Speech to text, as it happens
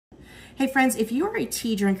Hey friends, if you are a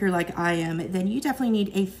tea drinker like I am, then you definitely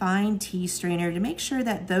need a fine tea strainer to make sure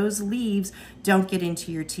that those leaves don't get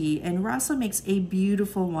into your tea. And Rosle makes a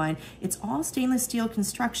beautiful one. It's all stainless steel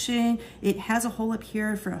construction. It has a hole up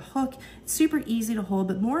here for a hook. It's super easy to hold,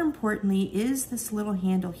 but more importantly is this little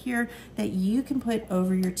handle here that you can put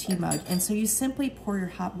over your tea mug. And so you simply pour your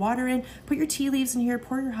hot water in, put your tea leaves in here,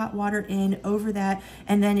 pour your hot water in over that,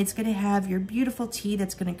 and then it's gonna have your beautiful tea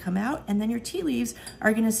that's gonna come out, and then your tea leaves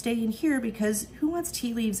are gonna stay in here because who wants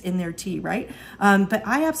tea leaves in their tea, right? But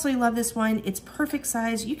I absolutely love this one. It's perfect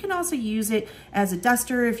size. You can also use it as a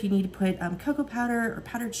duster if you need to put cocoa powder or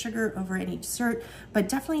powdered sugar over any dessert, but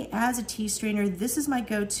definitely as a tea strainer, this is my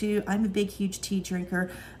go-to. I'm a big, huge tea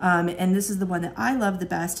drinker, and this is the one that I love the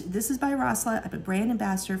best. This is by Rosle. I'm a brand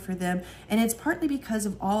ambassador for them, and it's partly because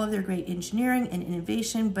of all of their great engineering and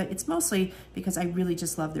innovation, but it's mostly because I really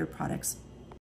just love their products.